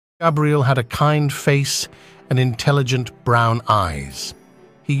Gabriel had a kind face and intelligent brown eyes.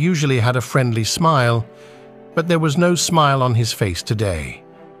 He usually had a friendly smile, but there was no smile on his face today.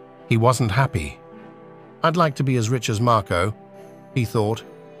 He wasn't happy. "I'd like to be as rich as Marco," he thought.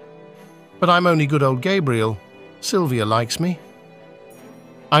 "But I'm only good old Gabriel. Sylvia likes me."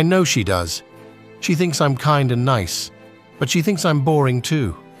 "I know she does. She thinks I'm kind and nice, but she thinks I'm boring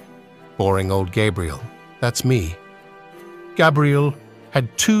too." Boring old Gabriel. That's me. Gabriel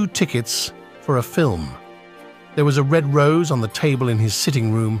had 2 tickets for a film. There was a red rose on the table in his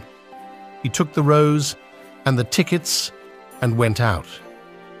sitting room. He took the rose and the tickets and went out.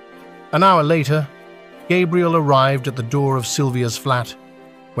 An hour later, Gabriel arrived at the door of Sylvia's flat.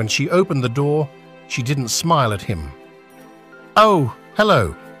 When she opened the door, she didn't smile at him. "Oh,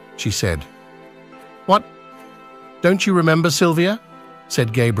 hello," she said. "What? Don't you remember, Sylvia?"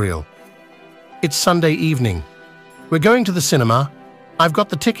 said Gabriel. "It's Sunday evening. We're going to the cinema. I've got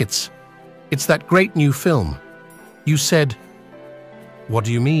the tickets. It's that great new film. You said—" "What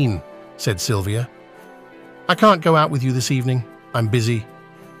do you mean?" said Sylvia. "I can't go out with you this evening. I'm busy.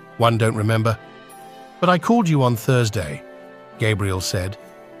 One don't remember. But I called you on Thursday," Gabriel said.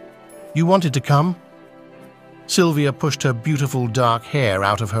 "You wanted to come?" Sylvia pushed her beautiful dark hair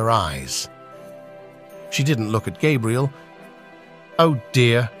out of her eyes. She didn't look at Gabriel. "Oh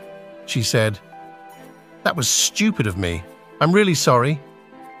dear," she said. "That was stupid of me. I'm really sorry.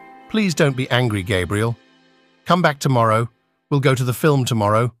 Please don't be angry, Gabriel. Come back tomorrow. We'll go to the film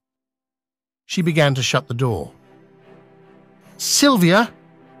tomorrow." She began to shut the door. "Sylvia,"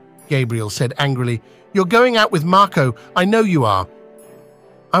 Gabriel said angrily, "you're going out with Marco. I know you are.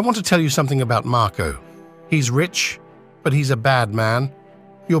 I want to tell you something about Marco. He's rich, but he's a bad man.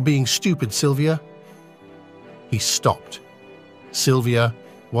 You're being stupid, Sylvia." He stopped. Sylvia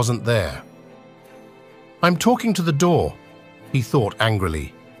wasn't there. "I'm talking to the door," he thought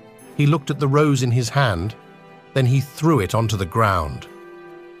angrily. He looked at the rose in his hand, then he threw it onto the ground.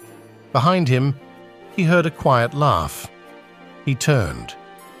 Behind him, he heard a quiet laugh. He turned.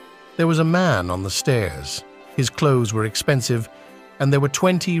 There was a man on the stairs. His clothes were expensive, and there were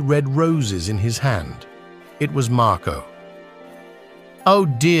 20 red roses in his hand. It was Marco. "Oh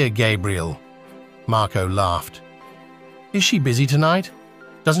dear, Gabriel," Marco laughed. "Is she busy tonight?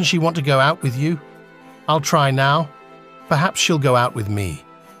 Doesn't she want to go out with you? I'll try now. Perhaps she'll go out with me."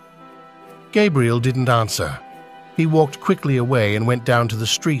 Gabriel didn't answer. He walked quickly away and went down to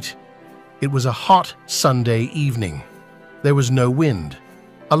the street. It was a hot Sunday evening. There was no wind.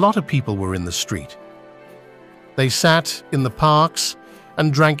 A lot of people were in the street. They sat in the parks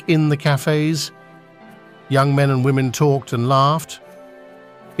and drank in the cafes. Young men and women talked and laughed.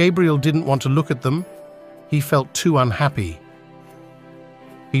 Gabriel didn't want to look at them. He felt too unhappy.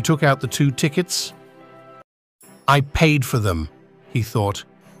 He took out the 2 tickets. "I paid for them," he thought,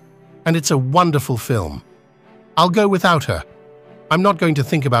 "and it's a wonderful film. I'll go without her. I'm not going to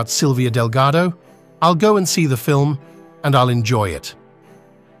think about Sylvia Delgado. I'll go and see the film, and I'll enjoy it."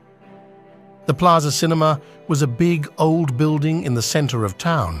 The Plaza Cinema was a big old building in the center of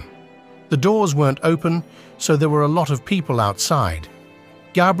town. The doors weren't open, so there were a lot of people outside.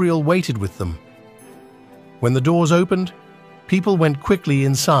 Gabriel waited with them. When the doors opened, people went quickly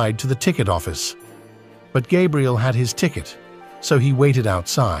inside to the ticket office. But Gabriel had his ticket, so he waited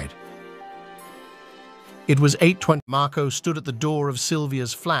outside. It was 8:20. Marco stood at the door of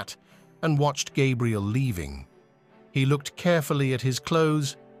Sylvia's flat and watched Gabriel leaving. He looked carefully at his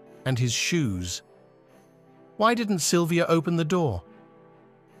clothes and his shoes. Why didn't Sylvia open the door?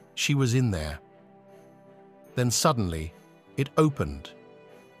 She was in there. Then suddenly, it opened.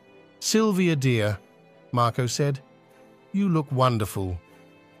 "Sylvia, dear," Marco said, "you look wonderful."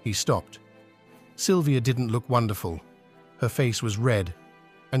 He stopped. Sylvia didn't look wonderful. Her face was red,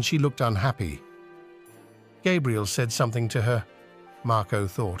 and she looked unhappy. Gabriel said something to her, Marco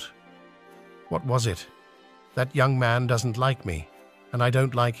thought. What was it? That young man doesn't like me, and I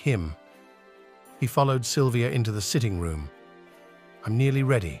don't like him. He followed Sylvia into the sitting room. "I'm nearly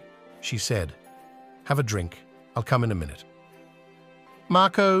ready," she said. "Have a drink. I'll come in a minute."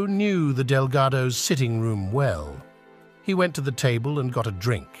 Marco knew the Delgados' sitting room well. He went to the table and got a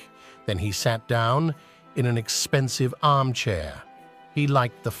drink. Then he sat down in an expensive armchair. He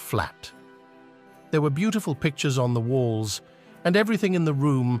liked the flat. There were beautiful pictures on the walls, and everything in the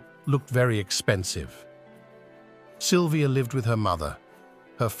room looked very expensive. Sylvia lived with her mother.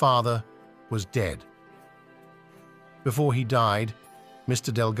 Her father was dead. Before he died,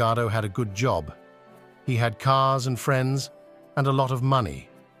 Mr. Delgado had a good job. He had cars and friends and a lot of money.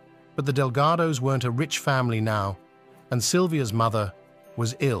 But the Delgados weren't a rich family now, and Sylvia's mother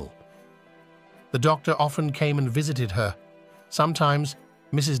was ill. The doctor often came and visited her. Sometimes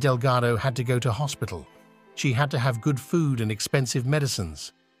Mrs. Delgado had to go to hospital. She had to have good food and expensive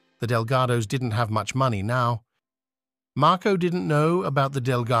medicines. The Delgados didn't have much money now. Marco didn't know about the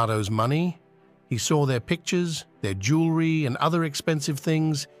Delgados' money. He saw their pictures, their jewelry, and other expensive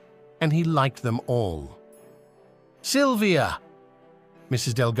things, and he liked them all. "Sylvia!"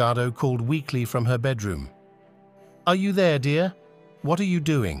 Mrs. Delgado called weakly from her bedroom. "Are you there, dear? What are you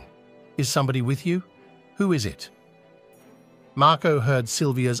doing? Is somebody with you? Who is it?" Marco heard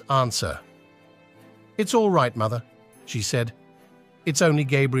Sylvia's answer. "It's all right, Mother," she said. "It's only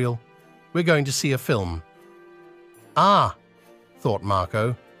Gabriel. We're going to see a film." "Ah," thought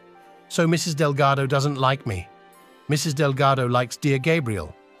Marco. "So Mrs. Delgado doesn't like me. Mrs. Delgado likes dear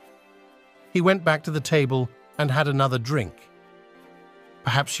Gabriel." He went back to the table and had another drink.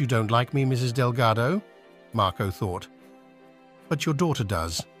 "Perhaps you don't like me, Mrs. Delgado," Marco thought. "But your daughter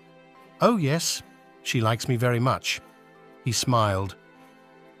does." "Oh, yes, she likes me very much." He smiled.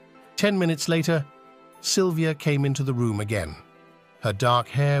 10 minutes later, Sylvia came into the room again. Her dark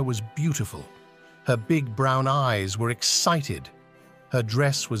hair was beautiful. Her big brown eyes were excited. Her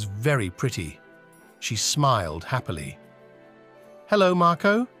dress was very pretty. She smiled happily. "Hello,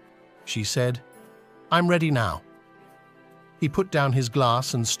 Marco," she said. "I'm ready now." He put down his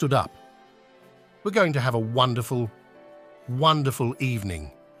glass and stood up. "We're going to have a wonderful, wonderful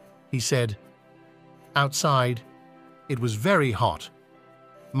evening," he said. Outside, it was very hot.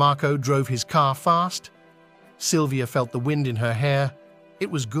 Marco drove his car fast. Sylvia felt the wind in her hair. It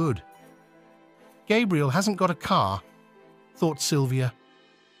was good. "Gabriel hasn't got a car," thought Sylvia.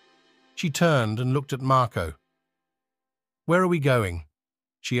 She turned and looked at Marco. "Where are we going?"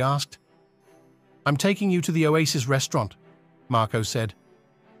 she asked. "I'm taking you to the Oasis restaurant," Marco said.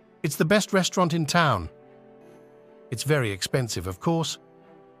 "It's the best restaurant in town. It's very expensive, of course,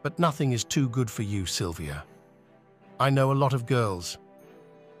 but nothing is too good for you, Sylvia. I know a lot of girls,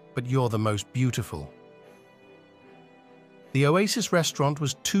 but you're the most beautiful." The Oasis restaurant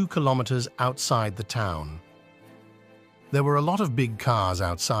was 2 kilometers outside the town. There were a lot of big cars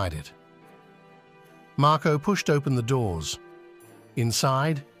outside it. Marco pushed open the doors.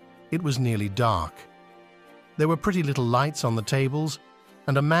 Inside, it was nearly dark. There were pretty little lights on the tables,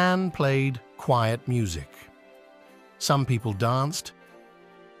 and a man played quiet music. Some people danced.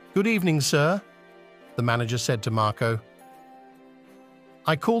 "Good evening, sir," the manager said to Marco.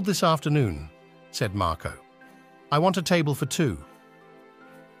 "I called this afternoon," said Marco. "I want a table for 2.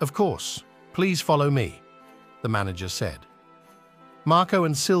 "Of course, please follow me," the manager said. Marco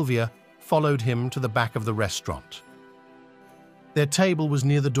and Sylvia followed him to the back of the restaurant. Their table was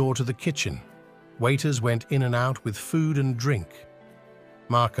near the door to the kitchen. Waiters went in and out with food and drink.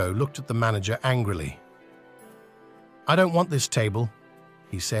 Marco looked at the manager angrily. "I don't want this table,"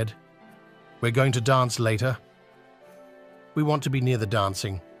 he said. "We're going to dance later. We want to be near the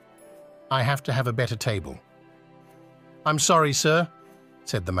dancing. I have to have a better table." "I'm sorry, sir,"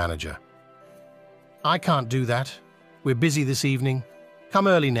 said the manager. "I can't do that. We're busy this evening. Come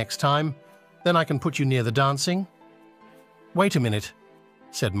early next time, then I can put you near the dancing." "Wait a minute,"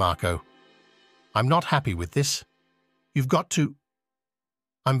 said Marco. "I'm not happy with this. You've got to—"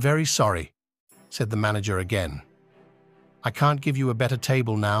 "I'm very sorry," said the manager again. "I can't give you a better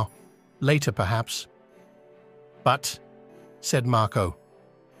table now. Later, perhaps." "But," said Marco.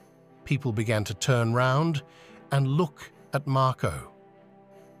 People began to turn round and look at Marco.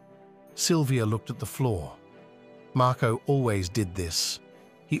 Sylvia looked at the floor. Marco always did this.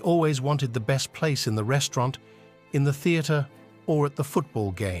 He always wanted the best place in the restaurant, in the theatre, or at the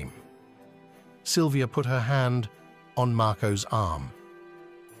football game. Sylvia put her hand on Marco's arm.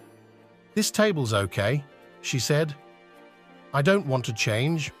 "This table's okay," she said. "I don't want to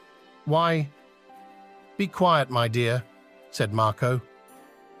change. Why?" "Be quiet, my dear," said Marco.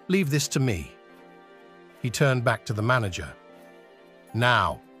 "Leave this to me." He turned back to the manager.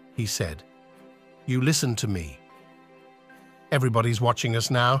 "Now," he said, "you listen to me." "Everybody's watching us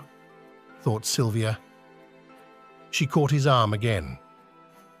now," thought Sylvia. She caught his arm again.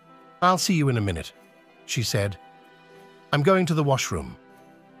 "I'll see you in a minute," she said. "I'm going to the washroom."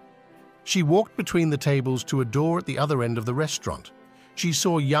 She walked between the tables to a door at the other end of the restaurant. She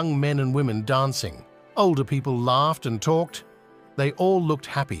saw young men and women dancing. Older people laughed and talked. They all looked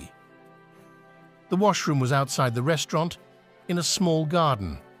happy. The washroom was outside the restaurant, in a small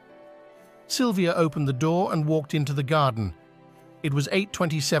garden. Sylvia opened the door and walked into the garden. It was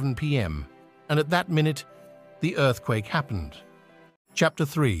 8:27 p.m., and at that minute, the earthquake happened. Chapter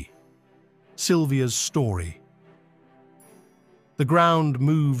 3. Sylvia's Story. The ground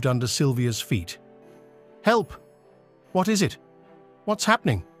moved under Sylvia's feet. "Help! What is it? What's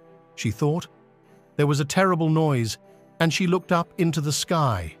happening?" she thought. There was a terrible noise, and she looked up into the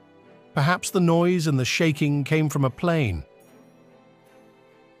sky. Perhaps the noise and the shaking came from a plane.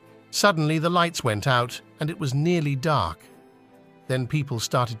 Suddenly the lights went out and it was nearly dark. Then people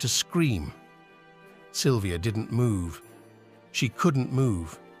started to scream. Sylvia didn't move. She couldn't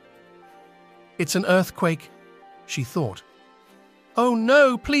move. "It's an earthquake," she thought. "Oh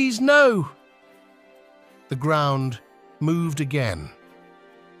no, please no!" The ground moved again.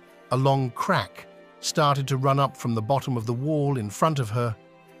 A long crack started to run up from the bottom of the wall in front of her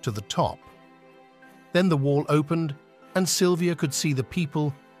to the top. Then the wall opened and Sylvia could see the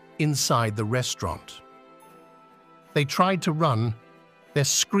people inside the restaurant. They tried to run. Their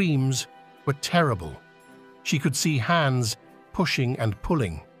screams were terrible. She could see hands pushing and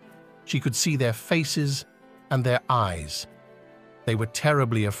pulling. She could see their faces and their eyes. They were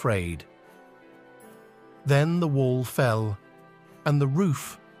terribly afraid. Then the wall fell and the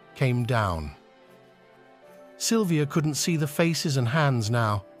roof came down. Sylvia couldn't see the faces and hands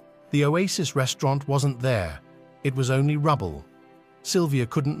now. The Oasis restaurant wasn't there. It was only rubble. Sylvia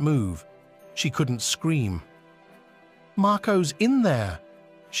couldn't move. She couldn't scream. "Marco's in there,"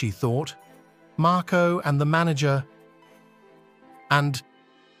 she thought. "Marco and the manager. And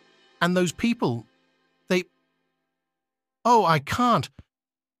those people, they... Oh, I can't.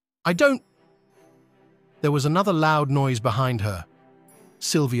 I don't..." There was another loud noise behind her.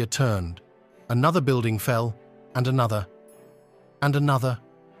 Sylvia turned. Another building fell, and another, and another.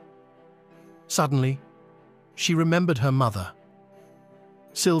 Suddenly, she remembered her mother.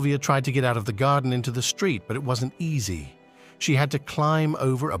 Sylvia tried to get out of the garden into the street, but it wasn't easy. She had to climb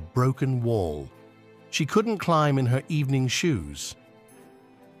over a broken wall. She couldn't climb in her evening shoes.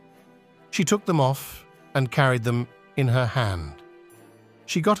 She took them off and carried them in her hand.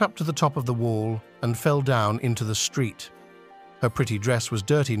 She got up to the top of the wall and fell down into the street. Her pretty dress was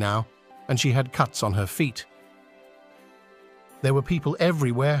dirty now, and she had cuts on her feet. There were people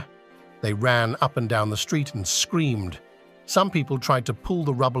everywhere. They ran up and down the street and screamed. Some people tried to pull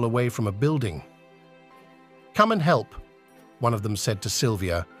the rubble away from a building. "Come and help," one of them said to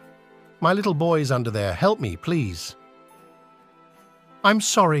Sylvia. "My little boy's under there. Help me, please." "I'm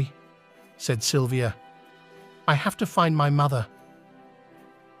sorry," said Sylvia. "I have to find my mother."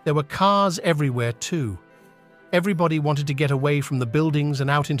 There were cars everywhere too. Everybody wanted to get away from the buildings and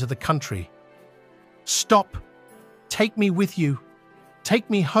out into the country. "Stop! Take me with you! Take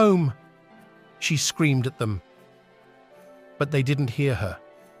me home!" she screamed at them. But they didn't hear her.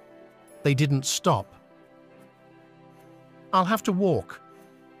 They didn't stop. "I'll have to walk,"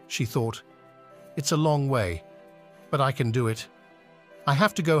 she thought. "It's a long way, but I can do it. I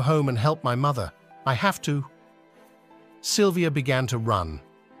have to go home and help my mother. I have to." Sylvia began to run.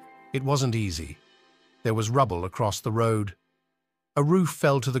 It wasn't easy. There was rubble across the road. A roof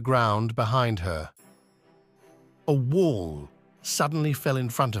fell to the ground behind her. A wall suddenly fell in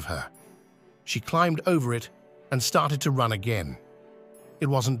front of her. She climbed over it and started to run again. It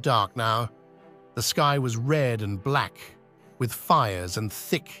wasn't dark now. The sky was red and black, with fires and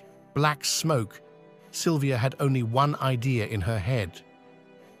thick, black smoke. Sylvia had only one idea in her head.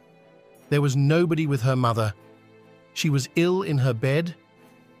 There was nobody with her mother. She was ill in her bed.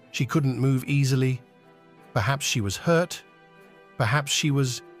 She couldn't move easily. Perhaps she was hurt. Perhaps she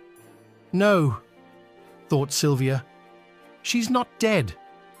was... No, thought Sylvia. She's not dead.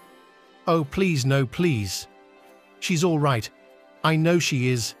 Oh, please, no, please. She's all right. I know she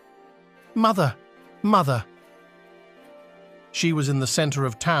is. Mother, mother. She was in the center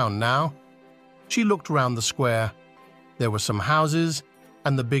of town now. She looked round the square. There were some houses,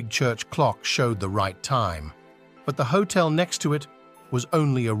 and the big church clock showed the right time. But the hotel next to it was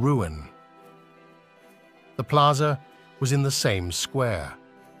only a ruin. The plaza was in the same square.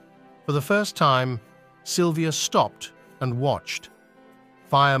 For the first time, Sylvia stopped and watched.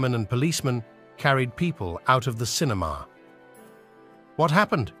 Firemen and policemen carried people out of the cinema. "What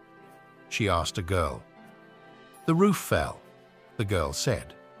happened?" she asked a girl. "The roof fell," the girl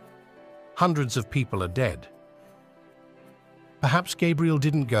said. "Hundreds of people are dead." Perhaps Gabriel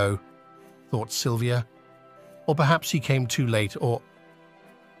didn't go, thought Sylvia. Or perhaps he came too late, or...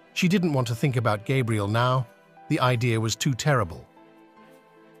 She didn't want to think about Gabriel now. The idea was too terrible.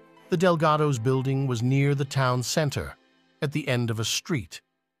 The Delgados' building was near the town center, at the end of a street.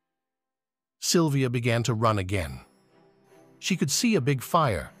 Sylvia began to run again. She could see a big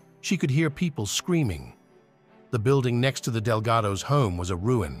fire. She could hear people screaming. The building next to the Delgados' home was a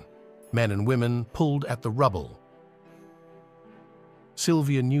ruin. Men and women pulled at the rubble.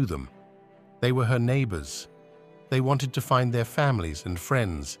 Sylvia knew them. They were her neighbors. They wanted to find their families and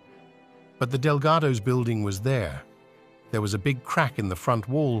friends. But the Delgados' building was there. There was a big crack in the front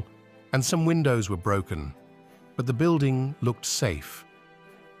wall, and some windows were broken. but the building looked safe.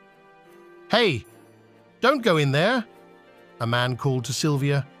 "Hey, don't go in there," a man called to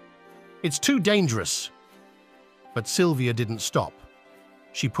Sylvia. "It's too dangerous." But Sylvia didn't stop.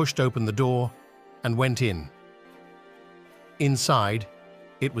 She pushed open the door and went in. Inside,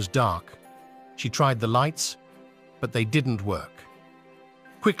 it was dark. She tried the lights, but they didn't work.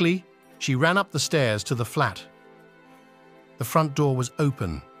 Quickly, she ran up the stairs to the flat. The front door was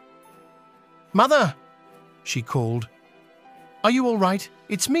open. "Mother!" she called. "Are you all right?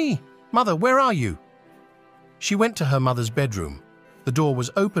 It's me. Mother, where are you?" She went to her mother's bedroom. The door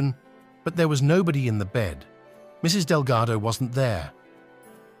was open, but there was nobody in the bed. Mrs. Delgado wasn't there.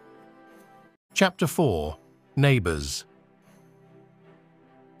 Chapter 4. Neighbors.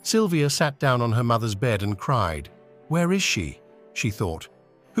 Sylvia sat down on her mother's bed and cried. "Where is she?" she thought.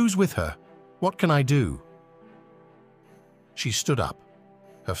 "Who's with her? What can I do?" She stood up.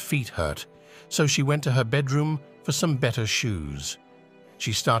 Her feet hurt, so she went to her bedroom for some better shoes.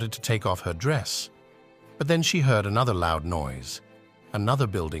 She started to take off her dress, but then she heard another loud noise. Another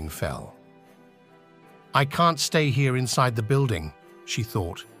building fell. "I can't stay here inside the building," she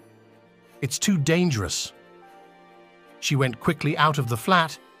thought. "It's too dangerous." She went quickly out of the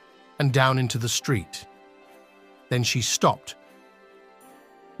flat and down into the street. Then she stopped.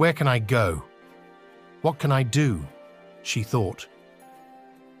 "Where can I go? What can I do?" she thought.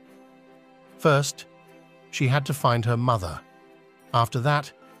 First, she had to find her mother. After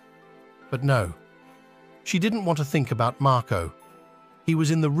that, but no, she didn't want to think about Marco. He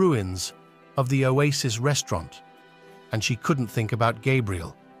was in the ruins of the Oasis restaurant, and she couldn't think about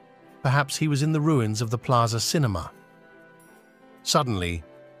Gabriel. Perhaps he was in the ruins of the Plaza Cinema. Suddenly,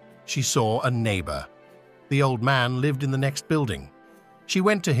 she saw a neighbor. The old man lived in the next building. She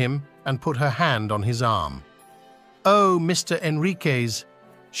went to him and put her hand on his arm. "Oh, Mr. Enriquez,"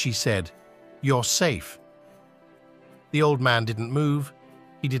 she said, "you're safe." The old man didn't move.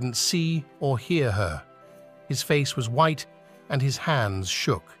 He didn't see or hear her. His face was white and his hands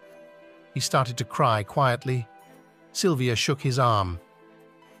shook. He started to cry quietly. Sylvia shook his arm.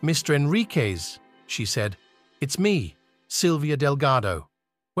 "Mr. Enriquez," she said, "it's me, Sylvia Delgado.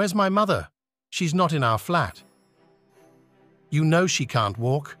 Where's my mother? She's not in our flat." "You know she can't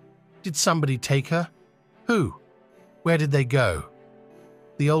walk. Did somebody take her? Who? Where did they go?"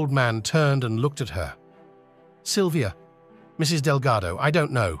 The old man turned and looked at her. "Sylvia, Mrs. Delgado, I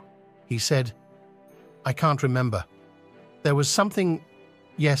don't know," he said. "I can't remember. There was something.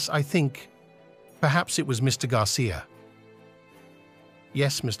 Yes, I think. Perhaps it was Mr. Garcia."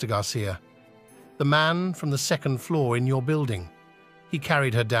 "Yes, Mr. Garcia. The man from the second floor in your building. He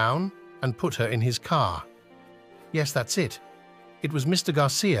carried her down and put her in his car. Yes, that's it. It was Mr.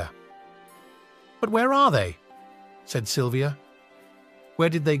 Garcia." "But where are they?" said Sylvia. "Where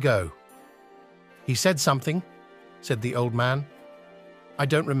did they go?" "He said something," said the old man. "I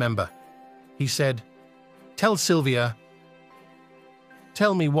don't remember. He said, 'Tell Sylvia.'"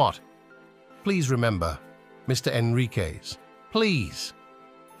 "Tell me what?" "Please remember, Mr. Enriquez. Please."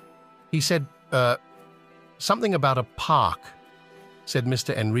 "He said, something about a park," said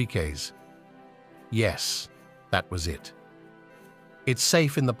Mr. Enriquez. Yes, that was it. "It's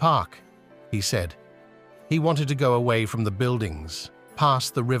safe in the park," he said. He wanted to go away from the buildings,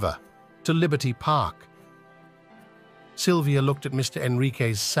 past the river, to Liberty Park. Sylvia looked at Mr.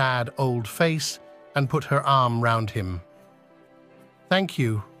 Enriquez's sad old face and put her arm round him. "Thank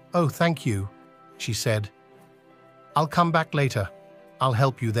you, oh thank you," she said. "I'll come back later. I'll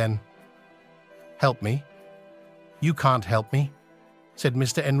help you then." "Help me? You can't help me," said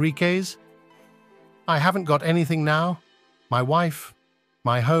Mr. Enriquez. "I haven't got anything now. My wife,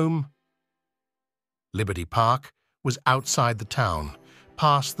 my home." Liberty Park was outside the town,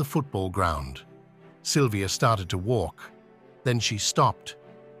 past the football ground. Sylvia started to walk. Then she stopped.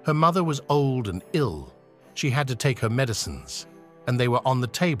 Her mother was old and ill. She had to take her medicines, and they were on the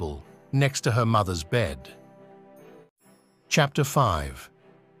table next to her mother's bed. Chapter 5.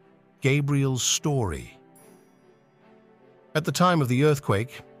 Gabriel's Story. At the time of the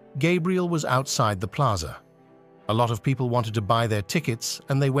earthquake, Gabriel was outside the plaza. A lot of people wanted to buy their tickets,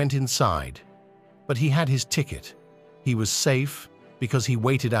 and they went inside. But he had his ticket. He was safe because he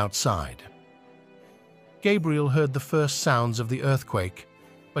waited outside. Gabriel heard the first sounds of the earthquake,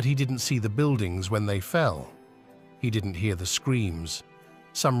 but he didn't see the buildings when they fell. He didn't hear the screams.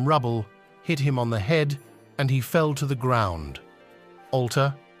 Some rubble hit him on the head, and he fell to the ground.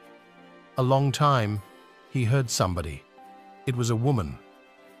 Altar. A long time, he heard somebody. It was a woman.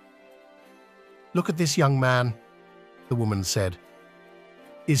 "Look at this young man," the woman said.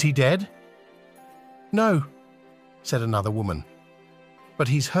 "Is he dead?" "No," said another woman. "But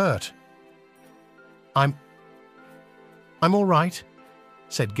he's hurt." I'm all right,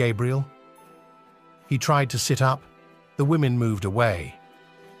 said Gabriel. He tried to sit up. The women moved away.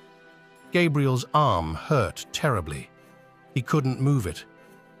 Gabriel's arm hurt terribly. He couldn't move it.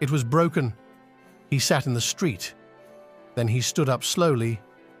 It was broken. He sat in the street. Then he stood up slowly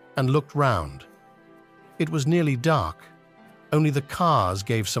and looked round. It was nearly dark. Only the cars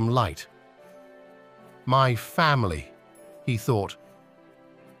gave some light. My family, he thought.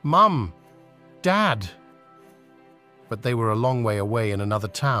 Mum, Dad. But they were a long way away in another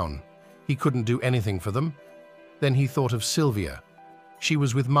town. He couldn't do anything for them. Then he thought of Sylvia. She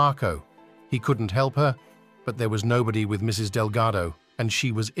was with Marco. He couldn't help her, but there was nobody with Mrs. Delgado, and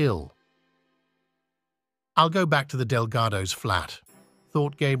she was ill. I'll go back to the Delgado's flat,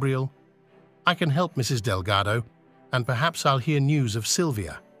 thought Gabriel. I can help Mrs. Delgado, and perhaps I'll hear news of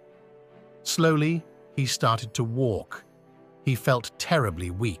Sylvia. Slowly, he started to walk. He felt terribly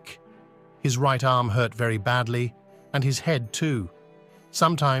weak. His right arm hurt very badly, and his head too.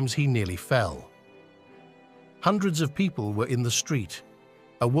 Sometimes he nearly fell. Hundreds of people were in the street.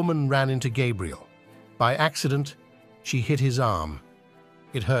 A woman ran into Gabriel. By accident, she hit his arm.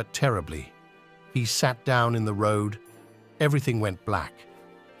 It hurt terribly. He sat down in the road. Everything went black.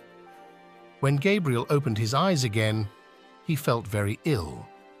 When Gabriel opened his eyes again, he felt very ill.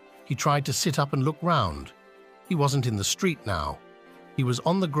 He tried to sit up and look round. He wasn't in the street now. He was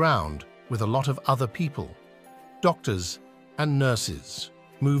on the ground with a lot of other people. Doctors and nurses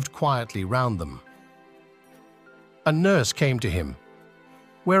moved quietly round them. A nurse came to him.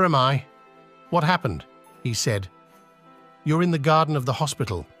 "Where am I? What happened?" he said. "You're in the garden of the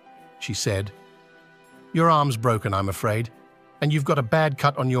hospital," she said. "Your arm's broken, I'm afraid, and you've got a bad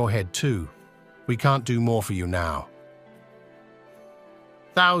cut on your head too. We can't do more for you now.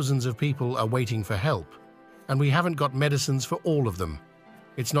 Thousands of people are waiting for help, and we haven't got medicines for all of them.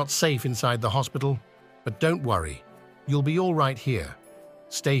 It's not safe inside the hospital, but don't worry. You'll be all right here.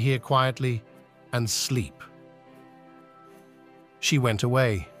 Stay here quietly and sleep." She went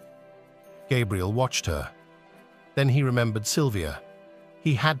away. Gabriel watched her. Then he remembered Sylvia.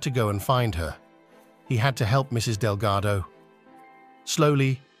 He had to go and find her. He had to help Mrs. Delgado.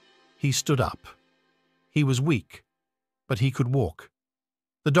 Slowly, he stood up. He was weak, but he could walk.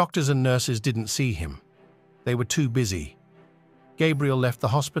 The doctors and nurses didn't see him. They were too busy. Gabriel left the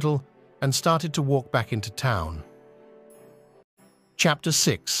hospital and started to walk back into town. Chapter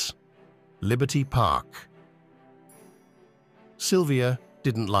 6. Liberty Park. Sylvia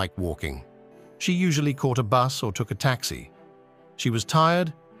didn't like walking. She usually caught a bus or took a taxi. She was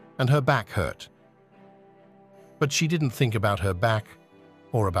tired and her back hurt. But she didn't think about her back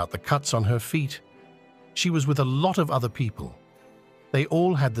or about the cuts on her feet. She was with a lot of other people. They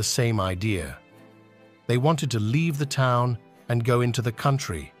all had the same idea. They wanted to leave the town and go into the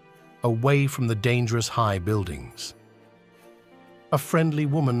country, away from the dangerous high buildings. A friendly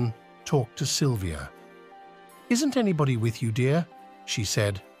woman talked to Sylvia. "Isn't anybody with you, dear?" she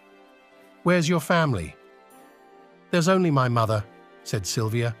said. "Where's your family?" "There's only my mother," said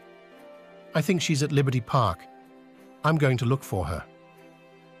Sylvia. "I think she's at Liberty Park. I'm going to look for her."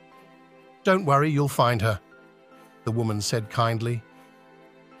 "Don't worry, you'll find her," the woman said kindly.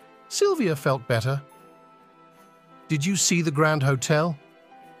 Sylvia felt better. "Did you see the Grand Hotel?"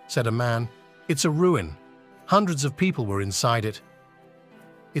 said a man. "It's a ruin. Hundreds of people were inside it."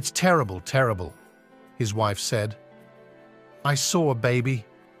 "It's terrible, terrible," his wife said. "I saw a baby."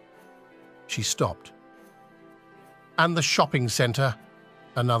 She stopped. "And the shopping center,"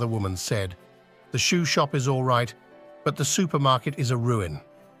 another woman said. "The shoe shop is all right, but the supermarket is a ruin."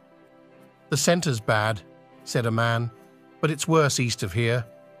 "The center's bad," said a man, "but it's worse east of here.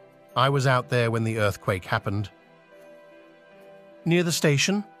 I was out there when the earthquake happened." "Near the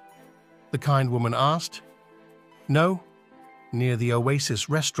station?" the kind woman asked. "No, near the Oasis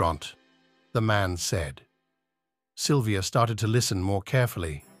restaurant," the man said. Sylvia started to listen more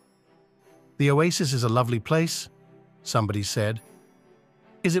carefully. "The Oasis is a lovely place," somebody said.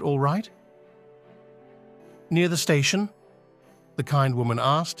 "Is it all right?" "Near the station?" the kind woman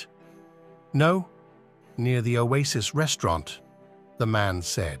asked. "No, near the Oasis restaurant," the man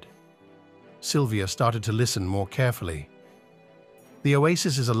said. Sylvia started to listen more carefully. "The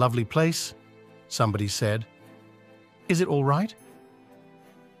Oasis is a lovely place," somebody said. "Is it all right?"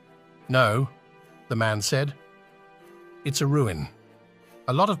 "No," the man said. "It's a ruin.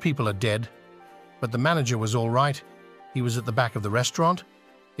 A lot of people are dead, but the manager was all right. He was at the back of the restaurant.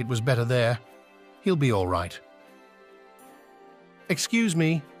 It was better there. He'll be all right." "Excuse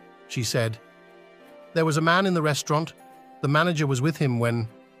me," she said. "There was a man in the restaurant. The manager was with him when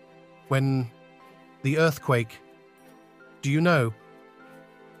the earthquake. Do you know?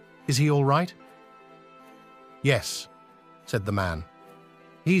 Is he all right?" "Yes," said the man.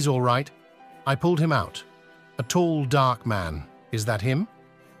 "He's all right. I pulled him out. A tall, dark man. Is that him?"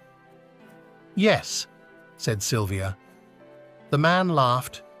 "Yes," said Sylvia. The man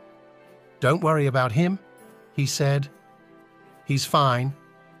laughed. "Don't worry about him," he said. "He's fine.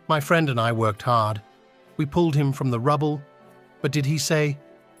 My friend and I worked hard. We pulled him from the rubble. But did he say,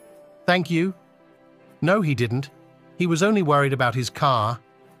 'Thank you'?" "No, he didn't. He was only worried about his car."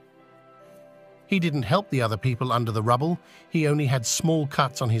 He didn't help the other people under the rubble. He only had small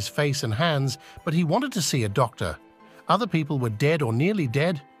cuts on his face and hands, but he wanted to see a doctor. Other people were dead or nearly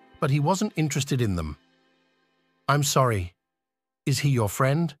dead, but he wasn't interested in them. "I'm sorry. Is he your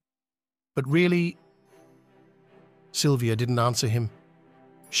friend? But really—" Sylvia didn't answer him.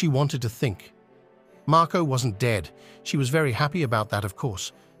 She wanted to think. Marco wasn't dead. She was very happy about that, of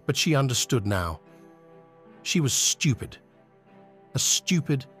course, but she understood now. She was stupid. A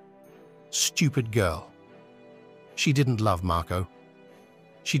stupid girl. She didn't love Marco.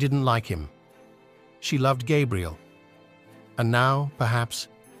 She didn't like him. She loved Gabriel. And now, perhaps,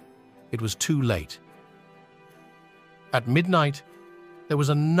 it was too late. At midnight, there was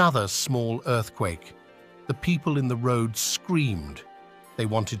another small earthquake. The people in the road screamed. They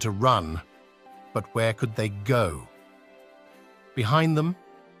wanted to run, but where could they go? Behind them,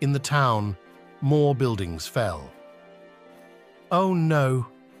 in the town, more buildings fell. "Oh no,"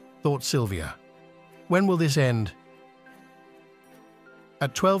 thought Sylvia. "When will this end?"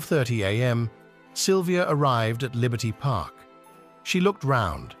 At 12:30 a.m., Sylvia arrived at Liberty Park. She looked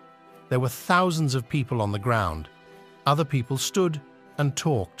round. There were thousands of people on the ground. Other people stood and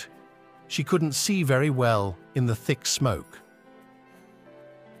talked. She couldn't see very well in the thick smoke.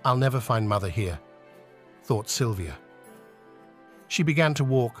 "I'll never find Mother here," thought Sylvia. She began to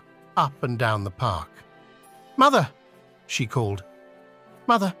walk up and down the park. "Mother!" she called.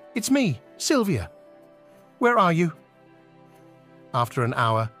 "Mother, it's me, Sylvia. Where are you?" After an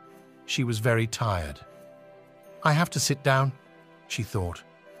hour, she was very tired. "I have to sit down," she thought.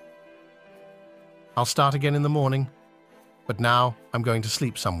 "I'll start again in the morning, but now I'm going to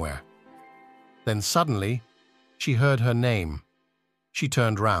sleep somewhere." Then suddenly, she heard her name. She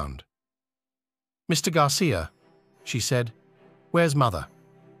turned round. "Mr. Garcia," she said, "where's Mother?"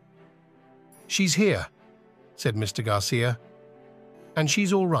 "She's here," said Mr. Garcia, "and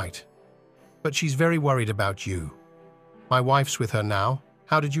she's all right, but she's very worried about you. My wife's with her now.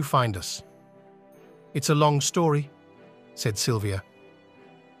 How did you find us?" "It's a long story," said Sylvia.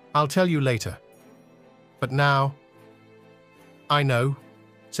 "I'll tell you later. But now—" "I know,"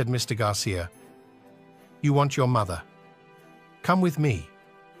 said Mr. Garcia. "You want your mother. Come with me."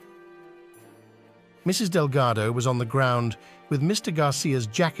 Mrs. Delgado was on the ground with Mr. Garcia's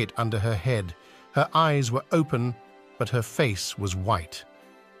jacket under her head. Her eyes were open, but her face was white.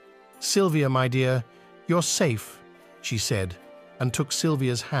 "Sylvia, my dear, you're safe," she said, and took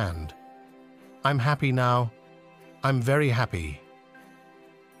Sylvia's hand. "I'm happy now. I'm very happy."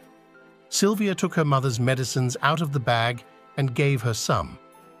 Sylvia took her mother's medicines out of the bag and gave her some.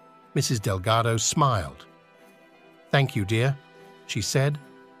 Mrs. Delgado smiled. "Thank you, dear," she said.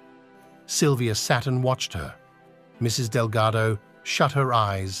 Sylvia sat and watched her. Mrs. Delgado shut her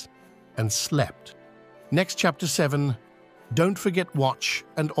eyes and slept. Next, Chapter 7. Don't forget watch,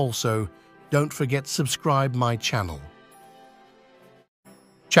 and also don't forget subscribe my channel.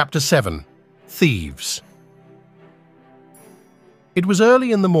 Chapter 7. Thieves. It was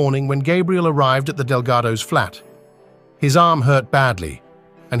early in the morning when Gabriel arrived at the Delgado's flat. His arm hurt badly,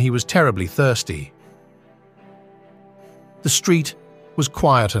 and he was terribly thirsty. The street was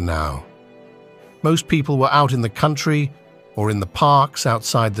quieter now. Most people were out in the country or in the parks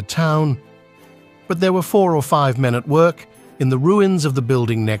outside the town, but there were 4 or 5 men at work in the ruins of the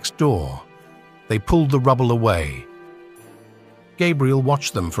building next door. They pulled the rubble away. Gabriel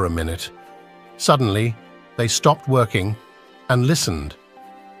watched them for a minute. Suddenly, they stopped working and listened.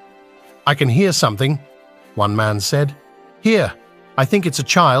 "I can hear something," one man said. "Here, I think it's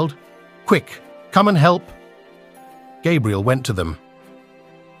a child. Quick, come and help." Gabriel went to them.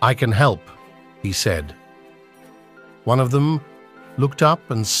 "I can help," he said. One of them looked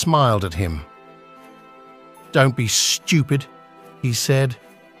up and smiled at him. "Don't be stupid," he said.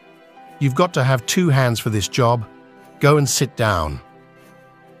 "You've got to have 2 hands for this job. Go and sit down."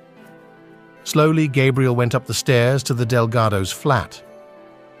 Slowly, Gabriel went up the stairs to the Delgado's flat.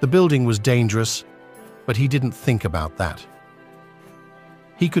 The building was dangerous, but he didn't think about that.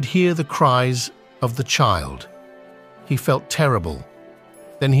 He could hear the cries of the child. He felt terrible.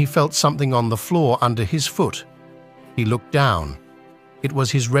 Then he felt something on the floor under his foot. He looked down. It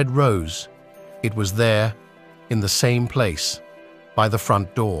was his red rose. It was there, in the same place, by the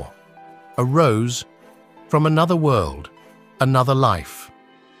front door. A rose from another world. another life.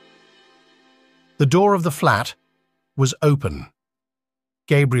 The door of the flat was open.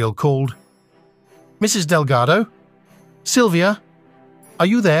 Gabriel called, "Mrs. Delgado? Sylvia? Are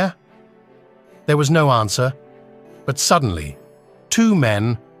you there?" There was no answer, but suddenly, two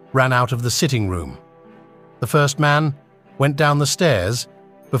men ran out of the sitting room. The first man went down the stairs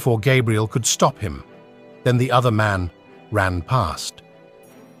before Gabriel could stop him. Then the other man ran past.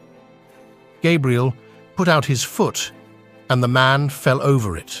 Gabriel put out his foot, and the man fell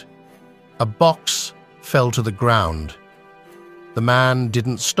over it. A box fell to the ground. The man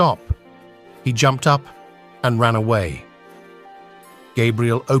didn't stop. He jumped up and ran away.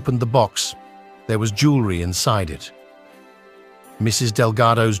 Gabriel opened the box. There was jewelry inside it. Mrs.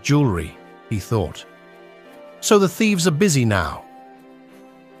 Delgado's jewelry, he thought. So the thieves are busy now.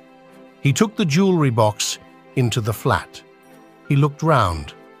 He took the jewelry box into the flat. He looked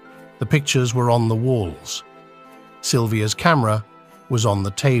round. The pictures were on the walls. Sylvia's camera was on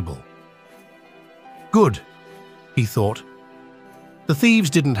the table. Good, he thought. The thieves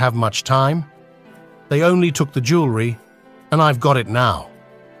didn't have much time. They only took the jewelry, and I've got it now.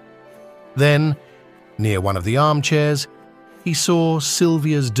 Then, near one of the armchairs, he saw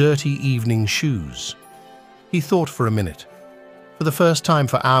Sylvia's dirty evening shoes. He thought for a minute. For the first time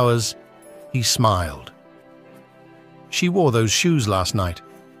for hours, he smiled. She wore those shoes last night,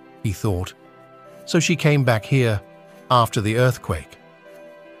 he thought, so she came back here after the earthquake.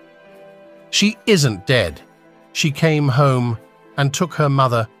 She isn't dead. She came home and took her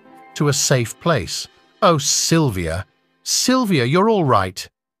mother to a safe place. Oh, Sylvia, Sylvia, you're all right.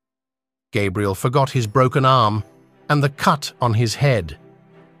 Gabriel forgot his broken arm and the cut on his head.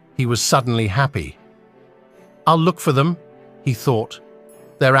 He was suddenly happy. I'll look for them, he thought.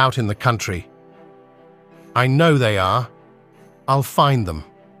 They're out in the country. I know they are. I'll find them.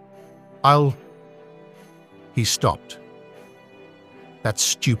 He stopped. That's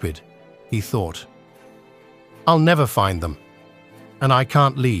stupid, he thought. I'll never find them. And I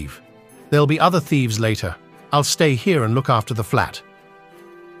can't leave. There'll be other thieves later. I'll stay here and look after the flat.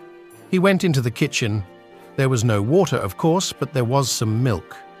 He went into the kitchen. There was no water, of course, but there was some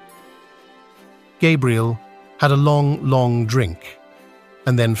milk. Gabriel had a long drink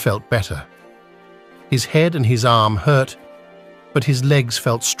and then felt better. His head and his arm hurt, but his legs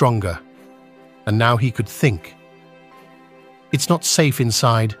felt stronger, and now he could think. It's not safe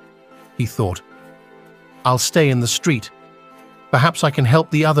inside, he thought. I'll stay in the street. Perhaps I can help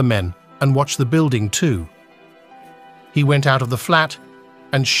the other men and watch the building too. He went out of the flat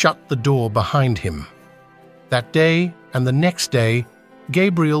and shut the door behind him. That day and the next day,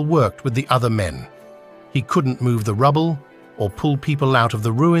 Gabriel worked with the other men. He couldn't move the rubble or pull people out of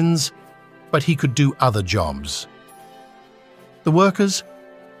the ruins, but he could do other jobs. The workers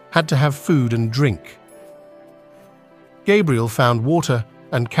had to have food and drink. Gabriel found water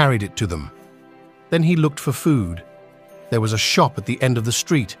and carried it to them. Then he looked for food. There was a shop at the end of the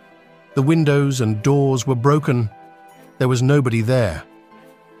street. The windows and doors were broken. There was nobody there.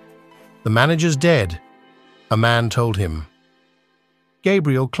 The manager's dead, a man told him.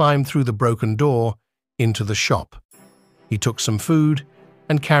 Gabriel climbed through the broken door into the shop. He took some food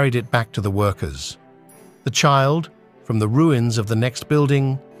and carried it back to the workers. The child, from the ruins of the next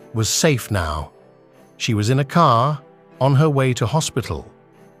building, was safe now. She was in a car on her way to hospital.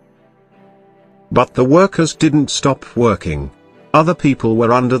 But the workers didn't stop working. Other people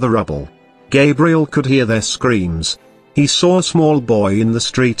were under the rubble. Gabriel could hear their screams. He saw a small boy in the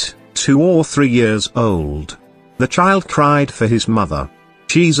street, 2 or 3 years old. The child cried for his mother.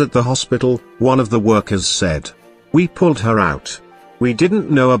 She's at the hospital, one of the workers said. We pulled her out. We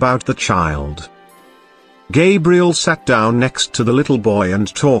didn't know about the child. Gabriel sat down next to the little boy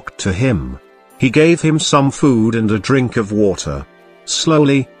and talked to him. He gave him some food and a drink of water.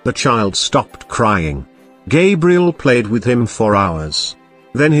 Slowly, the child stopped crying. Gabriel played with him for hours.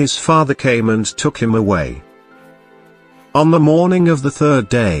 Then his father came and took him away. On the morning of the 3rd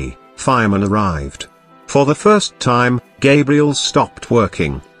day, firemen arrived. For the first time, Gabriel stopped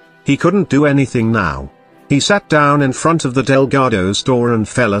working. He couldn't do anything now. He sat down in front of the Delgado store and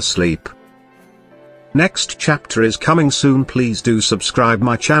fell asleep. Next chapter is coming soon. Please do subscribe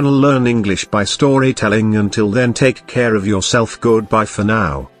my channel Learn English by Storytelling. Until then, take care of yourself. Goodbye for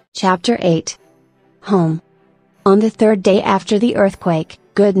now. Chapter 8. Home. On the 3rd day after the earthquake,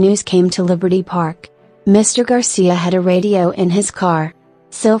 good news came to Liberty Park. Mr. Garcia had a radio in his car.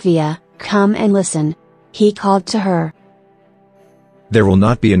 Sylvia, come and listen. He called to her. There will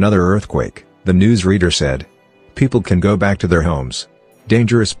not be another earthquake, the newsreader said. People can go back to their homes.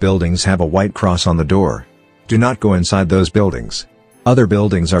 Dangerous buildings have a white cross on the door. Do not go inside those buildings. Other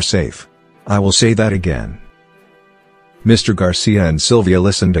buildings are safe. I will say that again. Mr. Garcia and Sylvia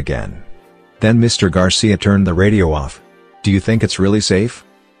listened again. Then Mr. Garcia turned the radio off. "Do you think it's really safe?"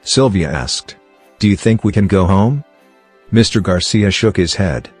 Sylvia asked. "Do you think we can go home?" Mr. Garcia shook his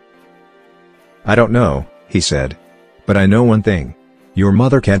head. "I don't know," he said. "But I know one thing. Your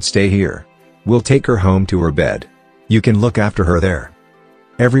mother can't stay here. We'll take her home to her bed. You can look after her there."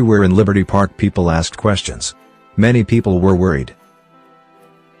 Everywhere in Liberty Park people asked questions. Many people were worried.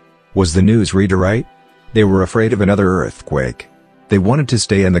 Was the newsreader right? They were afraid of another earthquake. They wanted to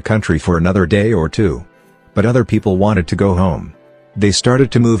stay in the country for another day or two. But other people wanted to go home. They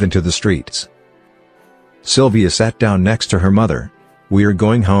started to move into the streets. Sylvia sat down next to her mother. "We're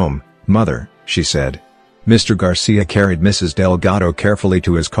going home, Mother," she said. Mr. Garcia carried Mrs. Delgado carefully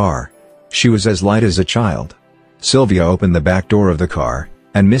to his car. She was as light as a child. Sylvia opened the back door of the car,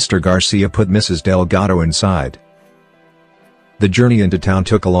 and Mr. Garcia put Mrs. Delgado inside. The journey into town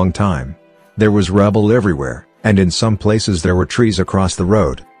took a long time. There was rubble everywhere, and in some places there were trees across the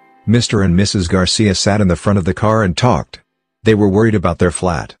road. Mr. and Mrs. Garcia sat in the front of the car and talked. They were worried about their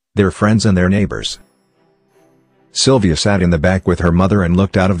flat, their friends and their neighbors. Sylvia sat in the back with her mother and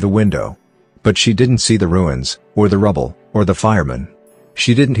looked out of the window. But she didn't see the ruins, or the rubble, or the firemen.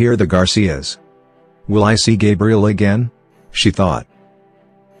 She didn't hear the Garcias. "Will I see Gabriel again?" she thought.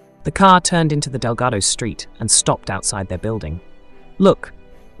 The car turned into the Delgado street and stopped outside their building. Look,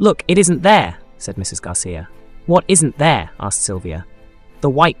 it isn't there," said Mrs. Garcia. "What isn't there?" asked Sylvia. "The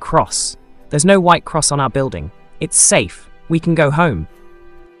white cross. There's no white cross on our building. It's safe. We can go home."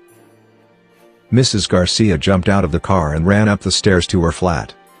 Mrs. Garcia jumped out of the car and ran up the stairs to her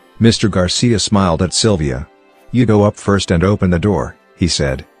flat. Mr. Garcia smiled at Sylvia. "You go up first and open the door," he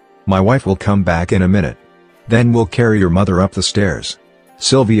said. "My wife will come back in a minute. Then we'll carry your mother up the stairs."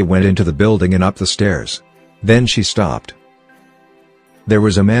 Sylvia went into the building and up the stairs. Then she stopped. There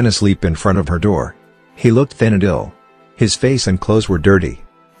was a man asleep in front of her door. He looked thin and ill. His face and clothes were dirty.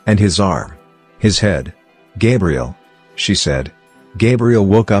 And his arm. His head. "Gabriel," she said. Gabriel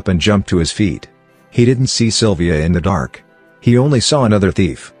woke up and jumped to his feet. He didn't see Sylvia in the dark. He only saw another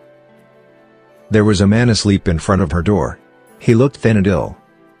thief. There was a man asleep in front of her door. He looked thin and ill.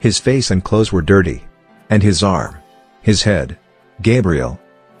 His face and clothes were dirty. And his arm. His head. "Gabriel,"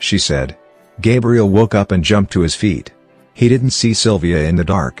 she said. Gabriel woke up and jumped to his feet. He didn't see Sylvia in the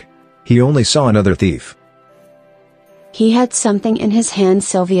dark. He only saw another thief. He had something in his hand.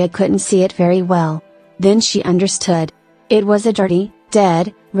 Sylvia couldn't see it very well. Then she understood. It was a dirty,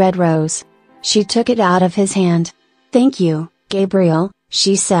 dead, red rose. She took it out of his hand. "Thank you, Gabriel,"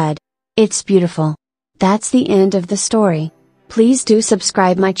 she said. "It's beautiful." That's the end of the story. Please do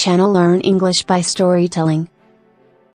subscribe my channel Learn English by Storytelling.